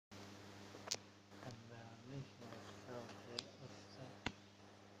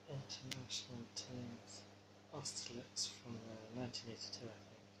national teams, Austerlitz from 1982, I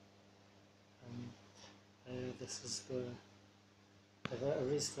think. This is I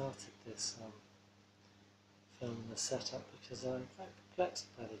restarted this film and the setup because I'm quite perplexed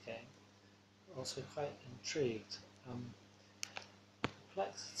by the game, also quite intrigued.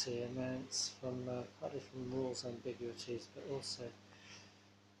 Complexity amounts from partly from rules ambiguities, but also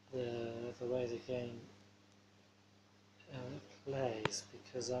the way the game plays.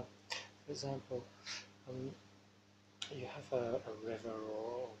 Because, for example, you have a river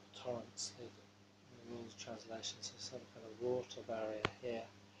or torrents, in the rules translation, so some kind of water barrier here,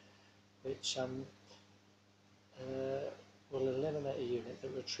 which will eliminate a unit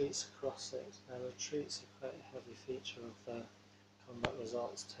that retreats across it. Now, retreats are quite a heavy feature of the combat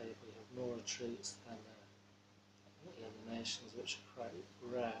results table. You have more retreats than eliminations, which are quite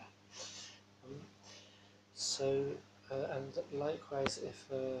rare. And likewise, if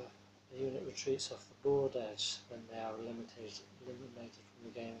a unit retreats off the board edge, then they are eliminated from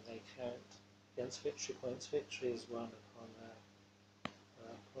the game, and they count against victory points. Victory is won upon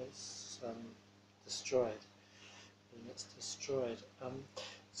points destroyed. Units destroyed.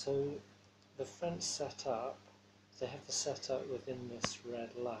 So the French set up, they have the setup within this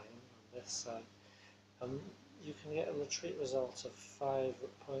red line on this side. You can get a retreat result of 5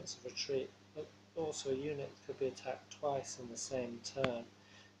 points of retreat, but also a unit could be attacked twice in the same turn.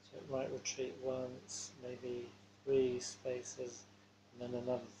 So it might retreat once, maybe 3 spaces, and then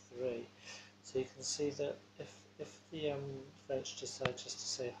another 3. So you can see that if the French decide just to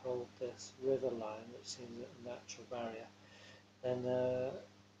say hold this river line, which seems a natural barrier, then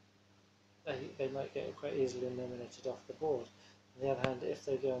they might get quite easily eliminated off the board. On the other hand, if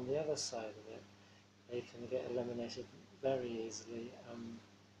they go on the other side of it, they can get eliminated very easily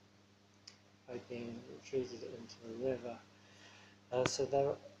by being retreated into the river. So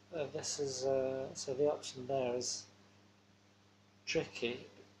the option there is tricky,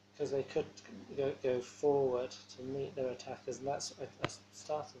 because they could go forward to meet their attackers, and that's I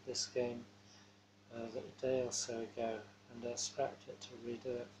started this game a day or so ago and scrapped it to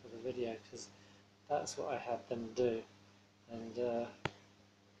redo it for the video, because that's what I had them do, and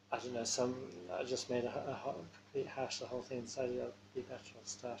I don't know, I just made a complete hash of the whole thing and decided it would be better off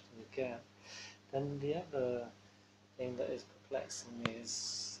starting again. Then the other thing that is perplexing me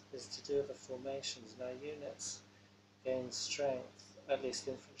is to do with the formations. Now, units gain strength, at least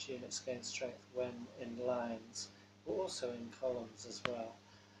infantry units gain strength when in lines, but also in columns as well.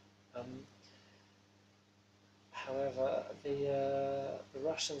 However, the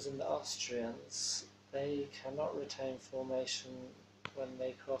Russians and the Austrians, they cannot retain formation when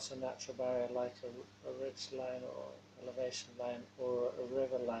they cross a natural barrier like a ridge line or elevation line or a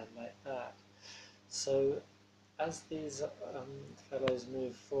river line like that. So as these fellows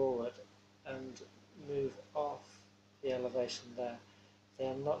move forward and move off the elevation there, they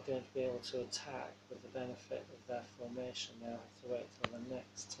are not going to be able to attack with the benefit of their formation. They'll have to wait till the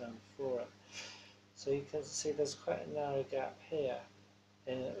next turn for it. So you can see there's quite a narrow gap here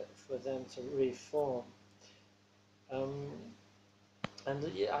for them to reform. And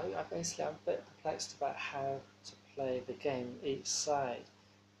yeah, I'm a bit perplexed about how to play the game each side,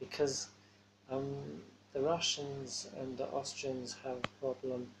 because the Russians and the Austrians have a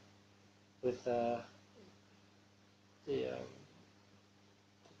problem with the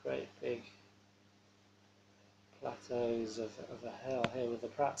great big plateaus of a hill here with the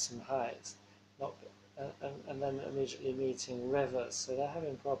Pratzen heights, and then immediately meeting rivers. So they're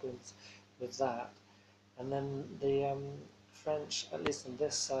having problems with that. And then the French, at least on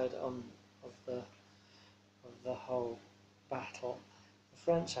this side of the whole battle, the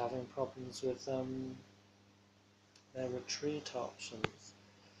French are having problems with their retreat options.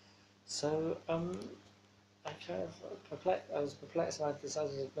 So I was perplexed, and I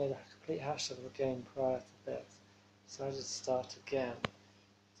decided to make a complete hash of the game prior to this. Decided to start again.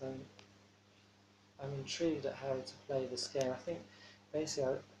 So I'm intrigued at how to play this game. I think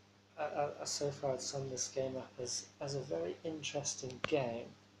basically I so far I'd sum this game up as a very interesting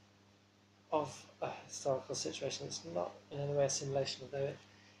game of a historical situation. It's not in any way a simulation, although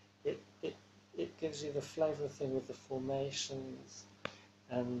it gives you the flavour of the thing with the formations,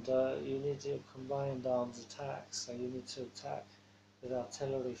 and you need to do combined arms attacks. So you need to attack with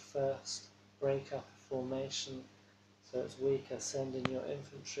artillery first, break up a formation so it's weaker, send in your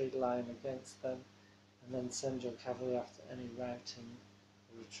infantry line against them, and then send your cavalry after any routing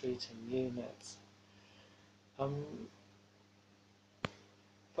or retreating units.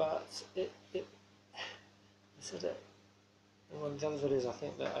 But I said it in one of the other videos, I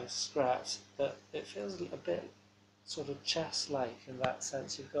think, that I scrapped, that it feels a bit sort of chess-like in that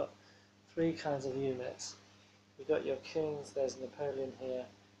sense. You've got three kinds of units. You've got your kings, there's Napoleon here,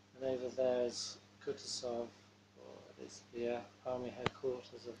 and over there is Kutuzov, or it's the army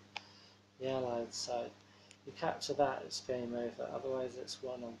headquarters of the Allied side. You capture that, it's game over, otherwise it's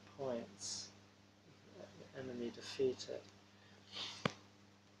won on points. The enemy defeated.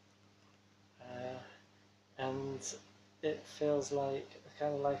 And it feels like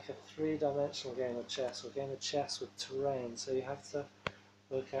kind of like a three-dimensional game of chess, or a game of chess with terrain, so you have to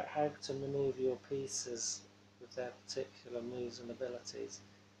work out how to maneuver your pieces with their particular moves and abilities,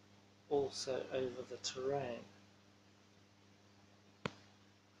 also over the terrain.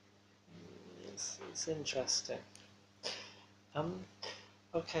 It's interesting.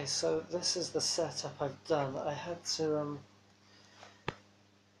 Okay, so this is the setup I've done. I had to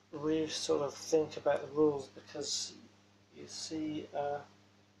sort of think about the rules, because you see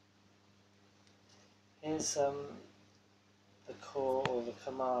here's the core or the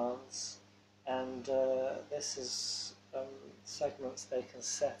commands, and this is segments they can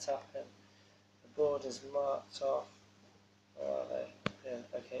set up in. The board is marked off,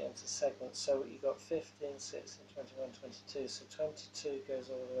 okay, into segments. So you've got 15, 16, 21, 22, so 22 goes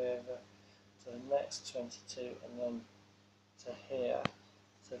all the way over to the next 22 and then to here.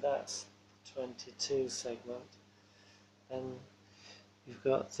 So that's 22 segment. And you've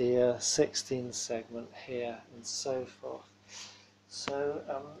got the 16 segment here and so forth. So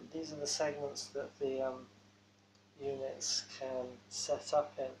these are the segments that the units can set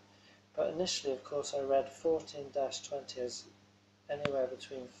up in. But initially, of course, I read 14-20 as anywhere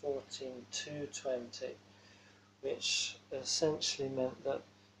between 14 to 20, which essentially meant that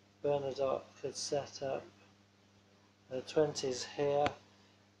Bernadotte could set up 20s here,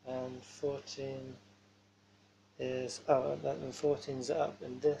 and 14 is, and 14's up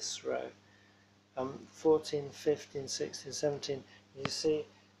in this row. 14, 15, 16, 17, you see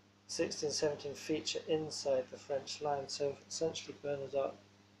 16, 17 feature inside the French line, so essentially Bernadotte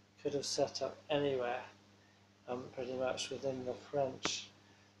could have set up anywhere, pretty much within the French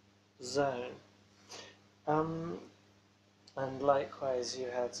zone. And likewise you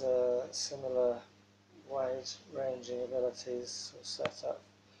had similar wide-ranging abilities set up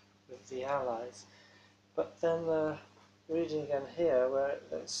with the Allies. But then reading again here, where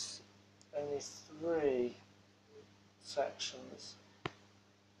there's only 3 sections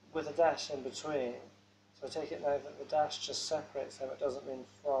with a dash in between, so I take it now that the dash just separates them, it doesn't mean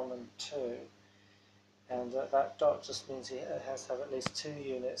from and to, and that dot just means he has to have at least 2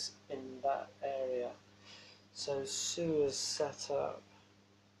 units in that area. So Sue is set up,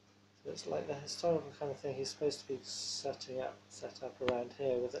 so it's like the historical kind of thing, he's supposed to be set up around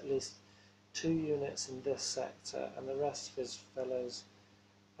here with at least 2 units in this sector and the rest of his fellows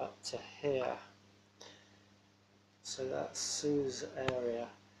up to here. So that's Sue's area,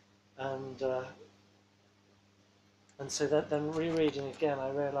 and so then rereading again, I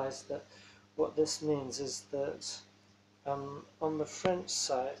realised that what this means is that on the French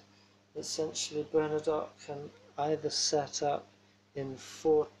side, essentially Bernadotte can either set up in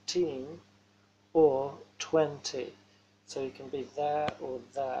 14 or 20, so he can be there or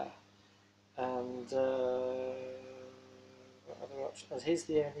there. And what other options? He's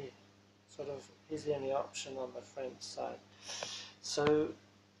the only option on the French side. So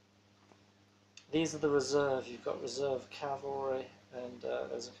these are the reserve. You've got reserve cavalry, and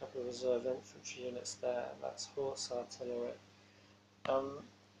there's a couple of reserve infantry units there, and that's horse artillery.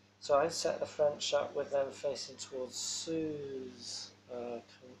 So I set the French up with them facing towards Sue's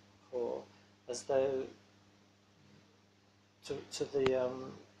corps, as though to the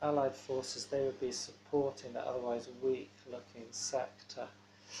Allied forces they would be supporting that otherwise weak-looking sector.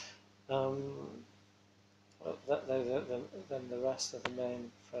 Then the rest of the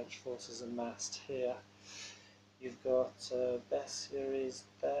main French forces are massed here. You've got Bessieres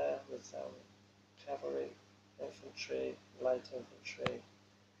there with cavalry, infantry, light infantry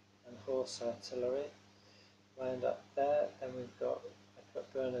and horse artillery lined up there. Then I've got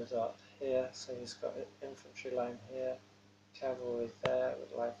Bernadotte here, so he's got an infantry line here, cavalry there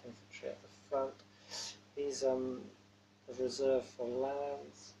with light infantry at the front. He's the reserve for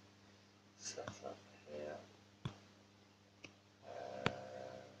lands, set up here.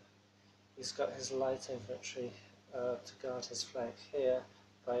 He's got his light infantry to guard his flank here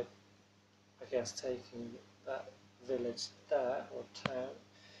by, I guess, taking that village there, or town.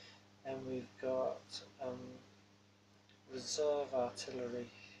 And we've got reserve artillery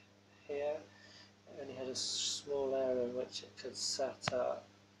here. It only had a small area in which it could set up,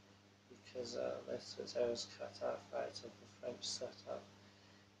 because most of its area was cut out of the French setup.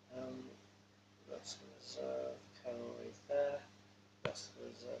 We've got some reserve cavalry there, rest of the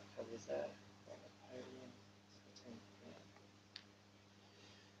reserve cavalry there,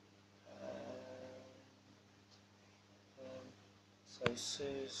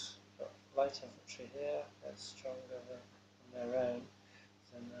 Sue's got light infantry here, they're stronger on their own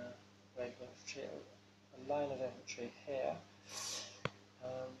than regular infantry. A line of infantry here.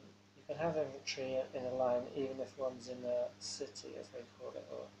 You can have infantry in a line even if one's in a city, as they call it,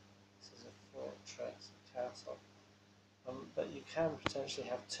 or this is a fortress, a castle. But you can potentially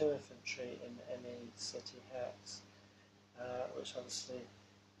have 2 infantry in any city hex, which obviously,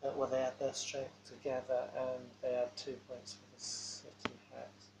 well, they add their strength together and they add 2 points for the city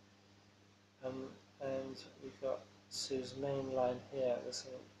hex. And we've got Sue's main line here. There's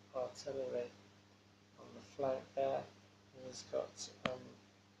some artillery on the flank there. And he's got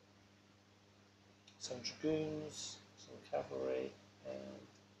some dragoons, some cavalry, and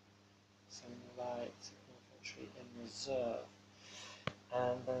some light infantry in reserve.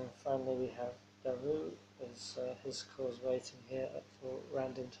 And then finally we have Daru, as his corps waiting here for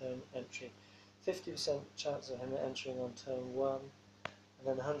random turn entry. 50% chance of him entering on turn 1, and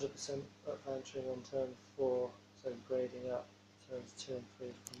then 100% of entering on turn 4, so grading up turns 2 and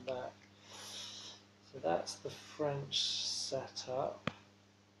 3 from that. So that's the French setup.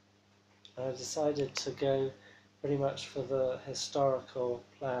 I decided to go pretty much for the historical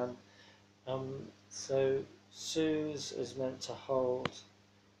plan. So Sue's is meant to hold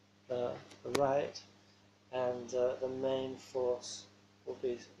the right, and the main force will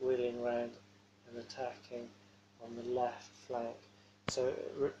be wheeling round and attacking on the left flank. So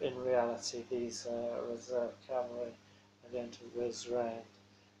in reality, these reserve cavalry are going to whiz round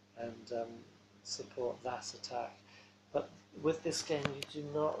and support that attack. But with this game, you do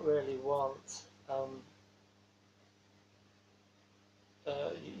not really want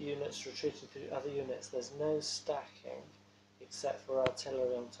units retreating to other units. There's no stacking except for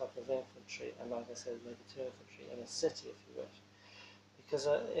artillery on top of infantry, and like I said, maybe 2 infantry in a city if you wish. Because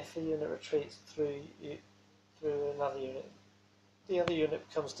if a unit retreats through another unit, the other unit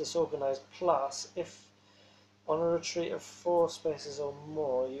becomes disorganized. Plus, if on a retreat of 4 spaces or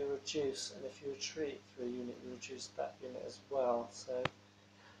more, you reduce, and if you retreat through a unit, you reduce that unit as well. So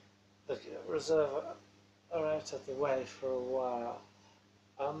the reserve are out of the way for a while.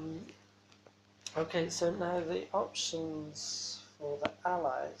 Okay, so now the options for the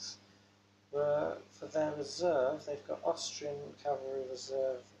Allies were, for their reserve, they've got Austrian cavalry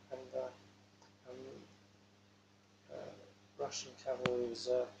reserve and Russian cavalry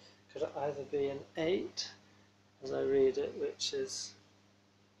reserve. Could either be an 8, as I read it, which is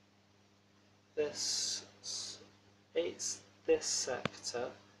this 8's this sector,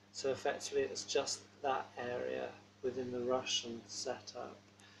 so effectively it's just that area within the Russian setup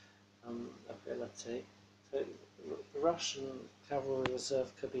ability. So the Russian cavalry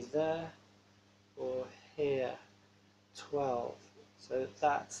reserve could be there or here, 12. So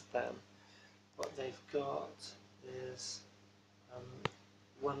that's them. What they've got is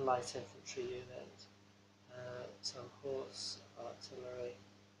 1 light infantry unit, some horse artillery,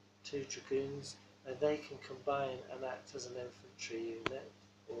 2 dragoons. Now they can combine and act as an infantry unit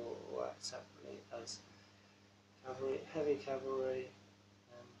or act separately as cavalry, heavy cavalry,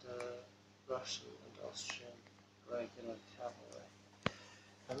 and Russian and Austrian regular cavalry.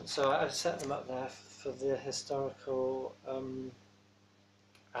 So I've set them up there for the historical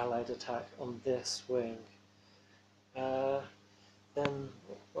Allied attack on this wing. Then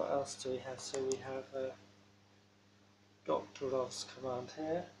what else do we have? So we have Doktorov's command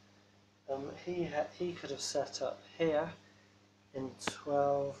here. He could have set up here in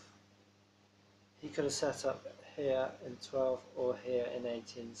 12. He could have set up here in 12 or here in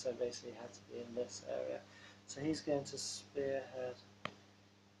 18. So basically, he had to be in this area. So he's going to spearhead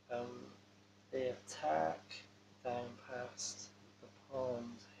the attack down past the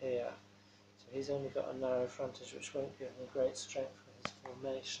pond here. So he's only got a narrow frontage, which won't give him great strength for his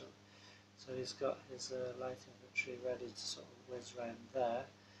formation. So he's got his light infantry ready to sort of whiz round there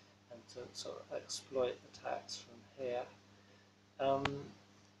and to sort of exploit attacks from here.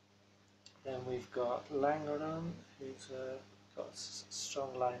 Then we've got Langeron, who's got a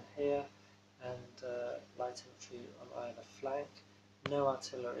strong line here, and light infantry on either flank. No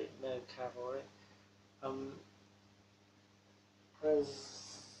artillery, no cavalry.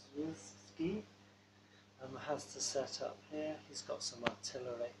 Przewalski has to set up here. He's got some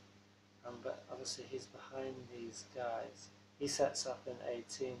artillery, but obviously he's behind these guys. He sets up in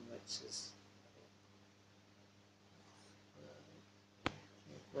 18, which is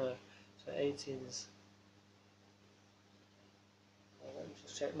no. So 18's. Let me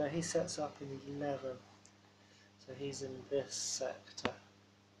just check. No, he sets up in 11. So he's in this sector.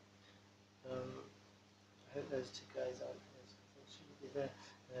 I hope those 2 guys aren't here. So I think she should be there.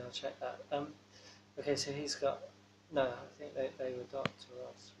 And then I'll check that. Okay, so he's got No, I think they were docked to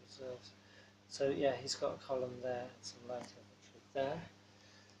us reserves. So yeah, he's got a column there, some light infantry there.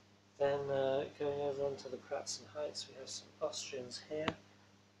 Then going over onto the Pratzen Heights, we have some Austrians here,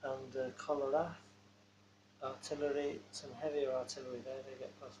 and Kolorach, artillery, some heavier artillery there. They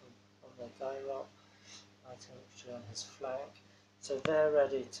get put on their die rock, light infantry on his flank. So they're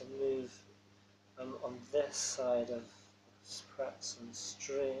ready to move on this side of Pratzen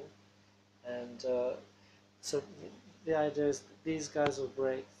Stream, and so the idea is that these guys will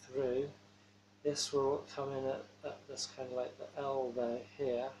break through. This will come in at this kind of like the elbow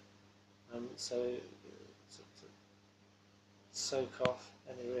here, so to soak off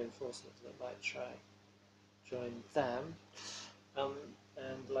any reinforcements that might try join them.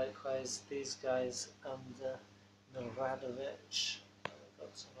 And likewise, these guys under Milradovich, we've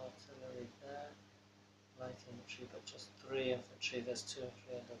got some artillery there, light infantry, but just 3 infantry, there's 2 and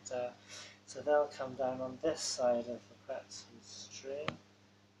 3 under there. So they'll come down on this side of the Pratzen Stream,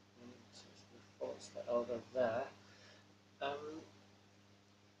 and force the elbow there.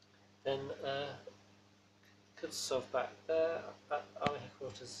 Then Kutsov back there, army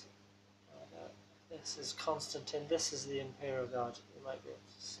headquarters. This is Constantine, this is the Imperial Guard. You might be able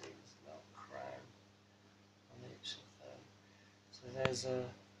to see this little crown on each of them. So there's a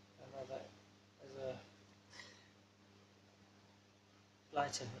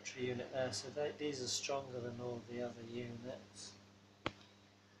light infantry unit there, so these are stronger than all the other units,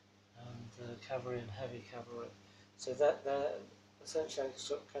 and cavalry and heavy cavalry. So that they're essentially, I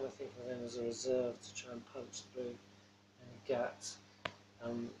kind of think of them as a reserve to try and punch through any gaps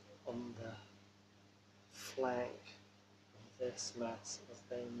on the flank of this mass as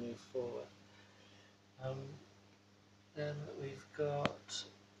they move forward. Then we've got,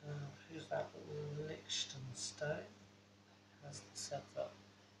 who's that? Liechtenstein has the setup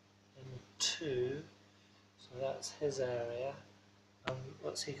in 2, so that's his area.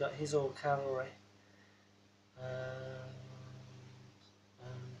 What's he got? He's all cavalry and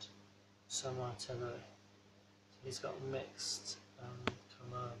some artillery. So he's got mixed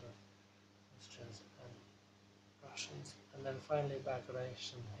command of Austrians and Russians. And then finally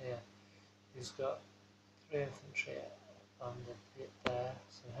Bagration here, who's got 3 infantry under there,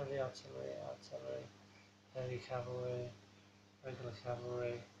 so heavy artillery, heavy cavalry, regular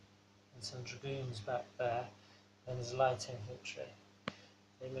cavalry, and some dragoons back there. Then there's light infantry.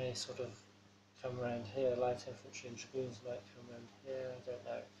 They may sort of come around here, light infantry and dragoons might come around here, I don't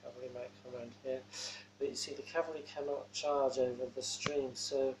know, cavalry might come around here. But you see the cavalry cannot charge over the stream,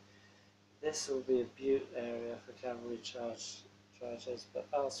 so this will be a butte area for cavalry charges, but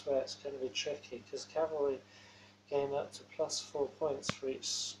elsewhere it's going to be tricky, because cavalry gain up to +4 points for each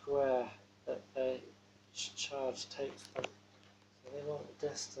square that they charge takes them. So they want the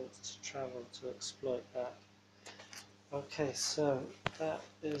distance to travel to exploit that. Okay, so that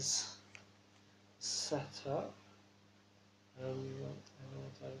is set up. And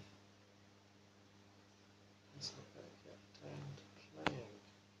let's get down to playing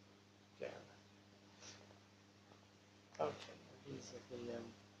again. Okay, these are the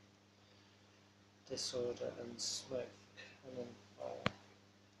disorder and smoke cannon fire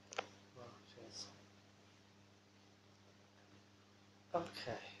markers.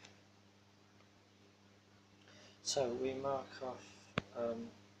 Okay, so we mark off,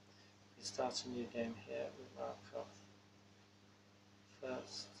 we start a new game here, we mark off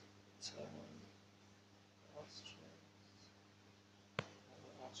first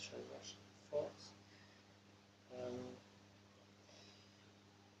Austro-Russian force,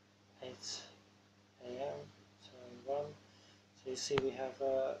 8 AM, turn 1. So you see we have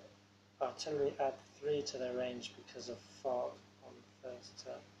artillery add 3 to their range because of fog on the first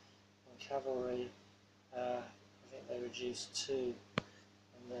turn. And cavalry, I think they reduced 2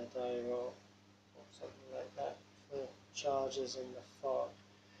 on their die roll, or something like that, for charges in the fog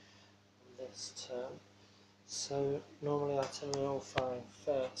on this turn. So normally artillery all firing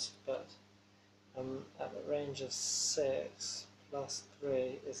first, but at the range of 6 plus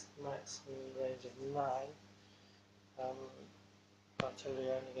 3 is maximum range of 9. Artillery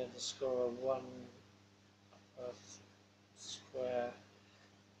are only going to score a 1 square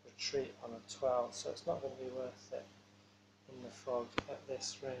retreat on a 12, so it's not going to be worth it in the fog at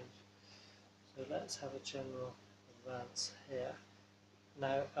this range. So let's have a general advance here.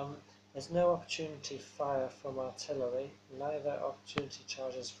 Now there's no opportunity fire from artillery, neither opportunity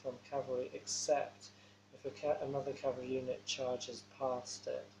charges from cavalry, except if another cavalry unit charges past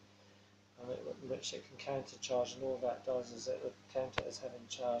it, which it can counter charge, and all that does is it would count it as having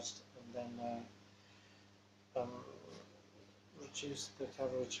charged, and then reduce the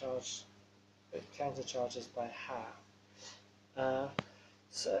cavalry charge, it counter charges by half.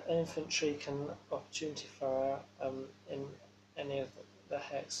 So infantry can opportunity fire in any of the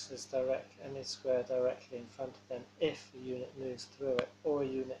hexes any square directly in front of them if a unit moves through it or a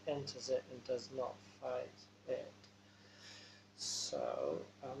unit enters it and does not fight it. So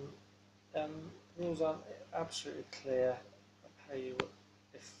rules aren't absolutely clear how you would,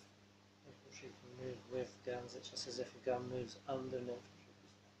 if infantry can move with guns. It just says if a gun moves under an infantry.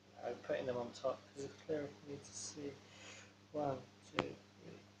 I'm putting them on top because it's clearer for me to see. 1, 2, 3,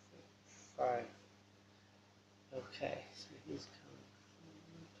 4, 5. Okay, so he's coming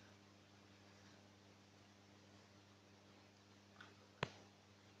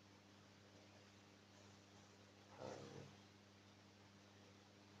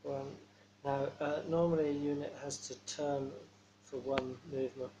forward. Normally a unit has to turn for one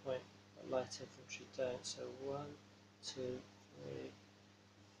movement point, but light infantry don't. So 1, 2, 3,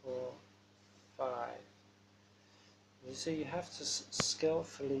 4, 5. You see, you have to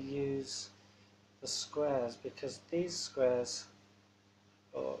skillfully use the squares because these squares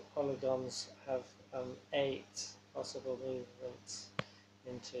or polygons have 8 possible movements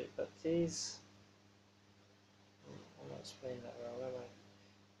into it, but these, I'm not explaining that well, am I?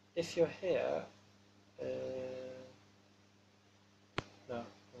 If you're here, no,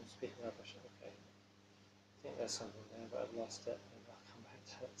 I'm speaking rubbish, okay. I think there's something there, but I've lost it, and I'll come back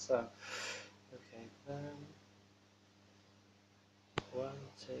to it. So, okay, 1,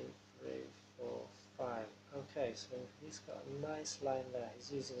 2, 3, 4, 5. Okay, so he's got a nice line there.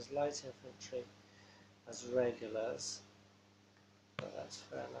 He's using his light infantry as regulars, but that's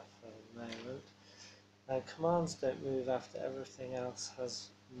fair enough for the moment. Now, commands don't move after everything else has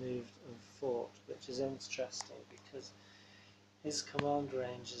moved and fought, which is interesting because his command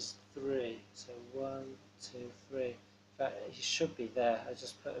range is 3. So 1, 2, 3. In fact, he should be there. I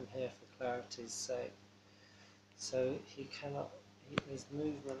just put him here for clarity's sake. So he cannot. His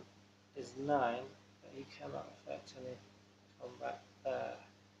movement is 9, but he cannot affect any combat there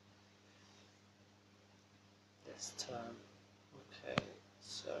this turn. Okay,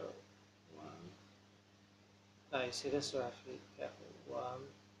 so 1. Now you see this will have to be careful. 1,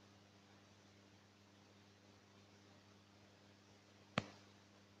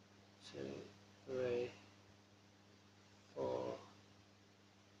 2, 3, 4.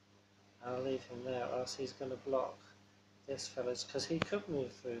 I'll leave him there, or else he's going to block this fellow's, because he could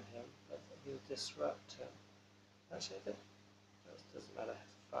move through him, but he'll disrupt him. Actually, that doesn't matter.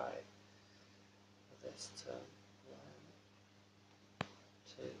 5 for this turn. 1,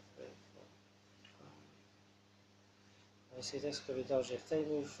 2, 3, 4, 5. You see, this could be dodgy. If they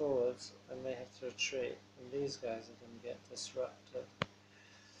move forwards and they have to retreat, and these guys are going to get disrupted.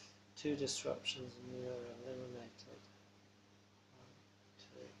 2 disruptions and you're eliminated. 1,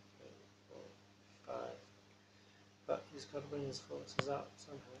 2, 3, 4, 5. But he's got to bring his forces up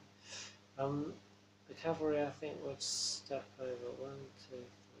somehow. The cavalry, I think, would step over. 1, 2, 3,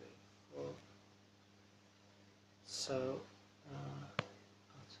 4. So,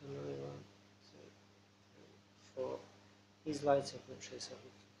 artillery 1, 2, 3, 4. He's light infantry, so he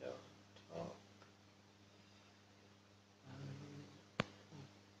can go on top.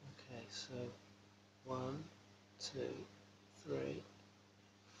 Okay, so 1, 2, 3,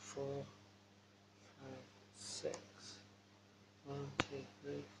 4, 5, 6. 1, 2,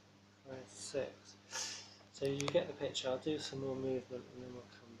 3, 4, 5, 6. So you get the picture. I'll do some more movement and then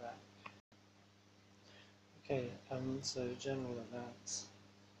we'll come back. Okay, so general events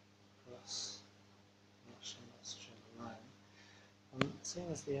across Russian-Austrian line. Seeing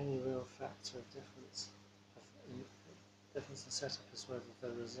as the only real factor of difference in setup is whether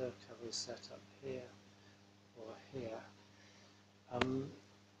the reserve cavalry is set up here or here.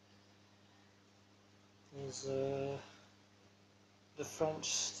 There's the French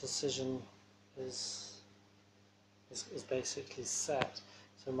decision is basically set.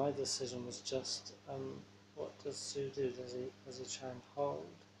 So my decision was just what does Sue do? Does he try and hold,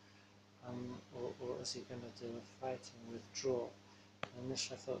 or is he going to do a fighting withdrawal? And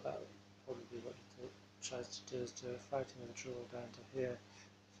initially I thought that would probably be what he tries to do, is do a fighting withdrawal down to here,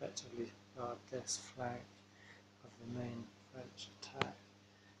 effectively guard this flank of the main French attack.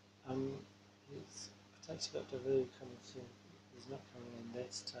 He's potentially got Davout coming soon. He's not coming in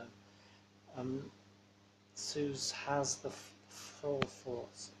this turn. Suze has the full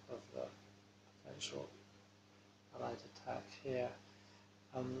force of the potential allied attack here.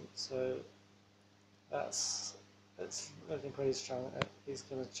 So it's looking pretty strong. He's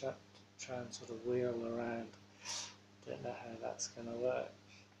going to try and sort of wheel around. Don't know how that's going to work.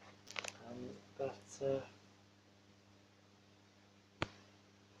 But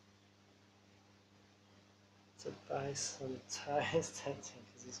to buy some tyres tempting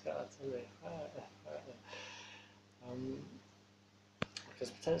because he's got artillery.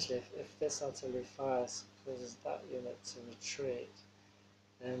 Because potentially if this artillery fires causes that unit to retreat,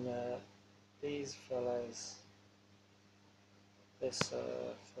 then these fellows, this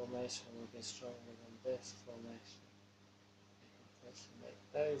formation will be stronger than this formation. You can potentially make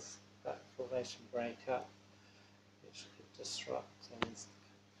that formation break up, which could disrupt things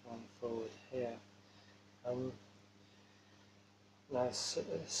going forward here. Now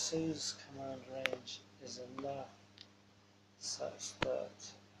Sue's command range is enough such that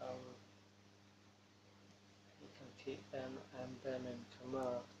he can keep them and them in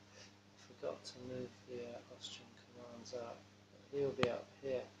command. I forgot to move the Austrian commands up. He'll be up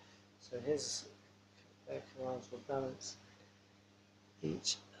here, so their commands will balance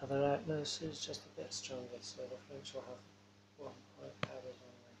each other out. No, Sue's just a bit stronger, so the French will have 1 point added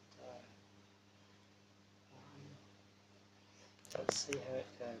on their die. Let's see how it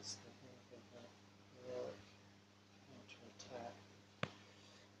goes.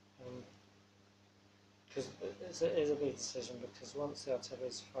 Because it is a big decision, because once the artillery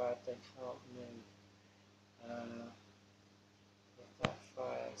is fired, they can't move. If that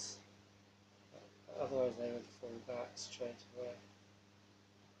fires, otherwise they would fall back straight away.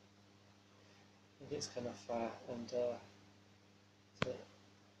 I think it's going to fire, and so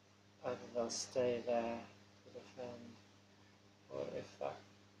either they'll stay there to defend, or if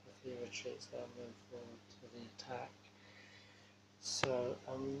he retreats, they'll move forward to the attack. So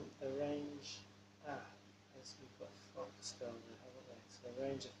the range, as we've got Fox still there, haven't we? So a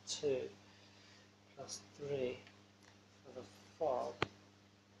range of 2 plus 3 for the fog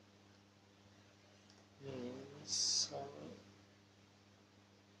means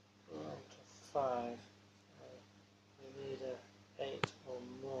 1 to 5. We need a 8 or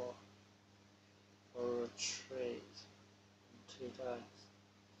more for retreat and 2 dice.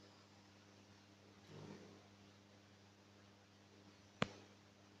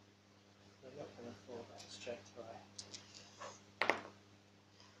 They're not going to fall back straight away.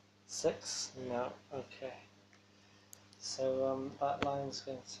 6? No, okay. So that line's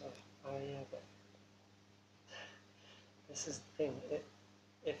going to. Oh yeah, but this is the thing.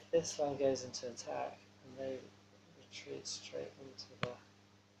 If this line goes into attack and they retreat straight into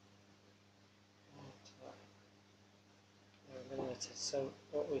they're eliminated. So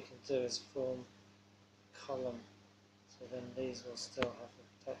what we can do is form a column. So then these will still have the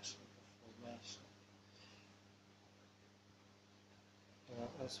protection of the formation.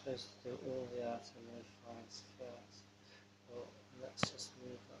 I'm supposed to do all the artillery fires first. Well, let's just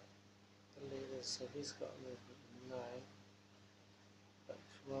move up the leaders. So he's got a movement of 9, but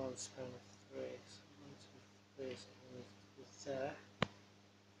command span of 3. So 1, 2, 3, so he needs to be there.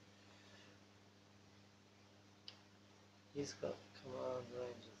 He's got a command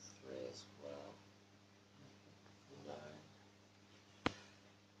range of 3 as well. 9.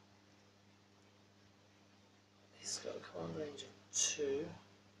 He's got a command range of 2.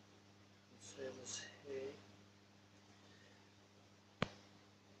 So does he.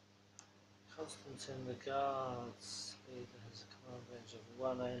 Constantine, the guards leader, has a command range of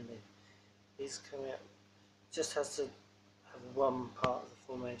 1 only. He's coming up, just has to have 1 part of the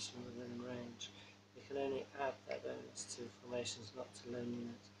formation within range. You can only add that bonus to formations, not to lone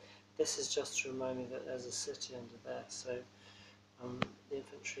units. This is just to remind me that there's a city under there, so the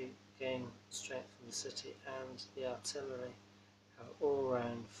infantry gain strength from the city, and the artillery have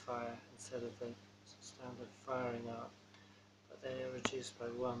all-round fire instead of the standard firing arc, but they are reduced by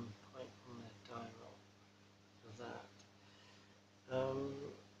 1 point on their die roll for that.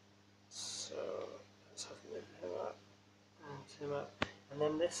 So let's have to move him up and him up, and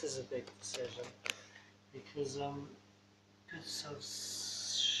then this is a big decision, because Gustav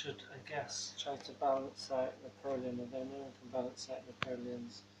should, I guess, try to balance out Napoleon, and then no one can balance out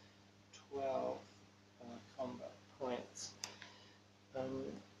Napoleon's 12 combat points. But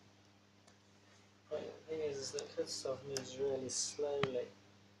the thing is that Gustav moves really slowly.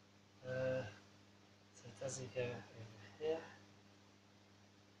 So does he go over here?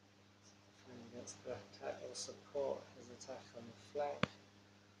 Against the attack, or support his attack on the flank?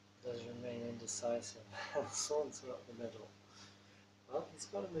 Does remain indecisive and saunter up the middle? Well, he's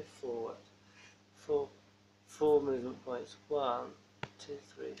got to move forward. Four movement points. 1, 2,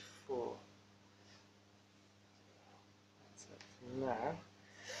 3, 4. That's it for now.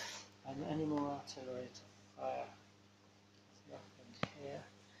 And any more artillery to fire? There's nothing here.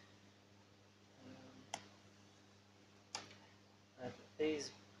 And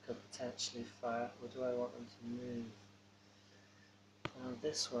these could potentially fire, or do I want them to move?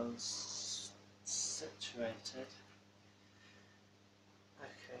 This one's situated.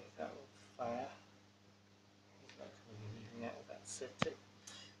 Okay, that will fire. He's not going to be moving out of that city.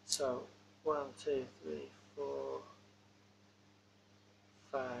 So 1, 2, 3, 4,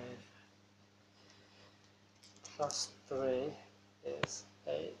 5 plus 3 is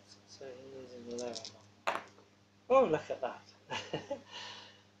 8, so he needs 11. Oh, look at that!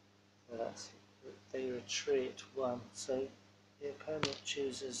 So that's, they retreat 1, so the opponent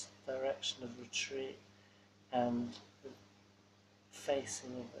chooses direction of retreat and the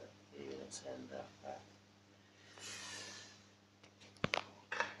facing of the units end up at.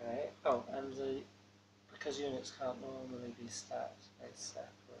 Okay, oh, and because units can't normally be stacked, they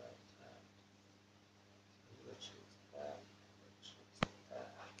separate out. Which is there, which is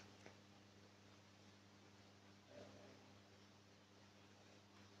there.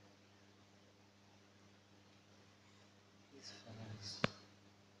 These fellows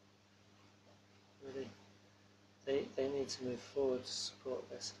really, they need to move forward to support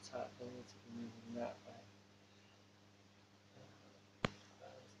this attack. They need to be moving that way.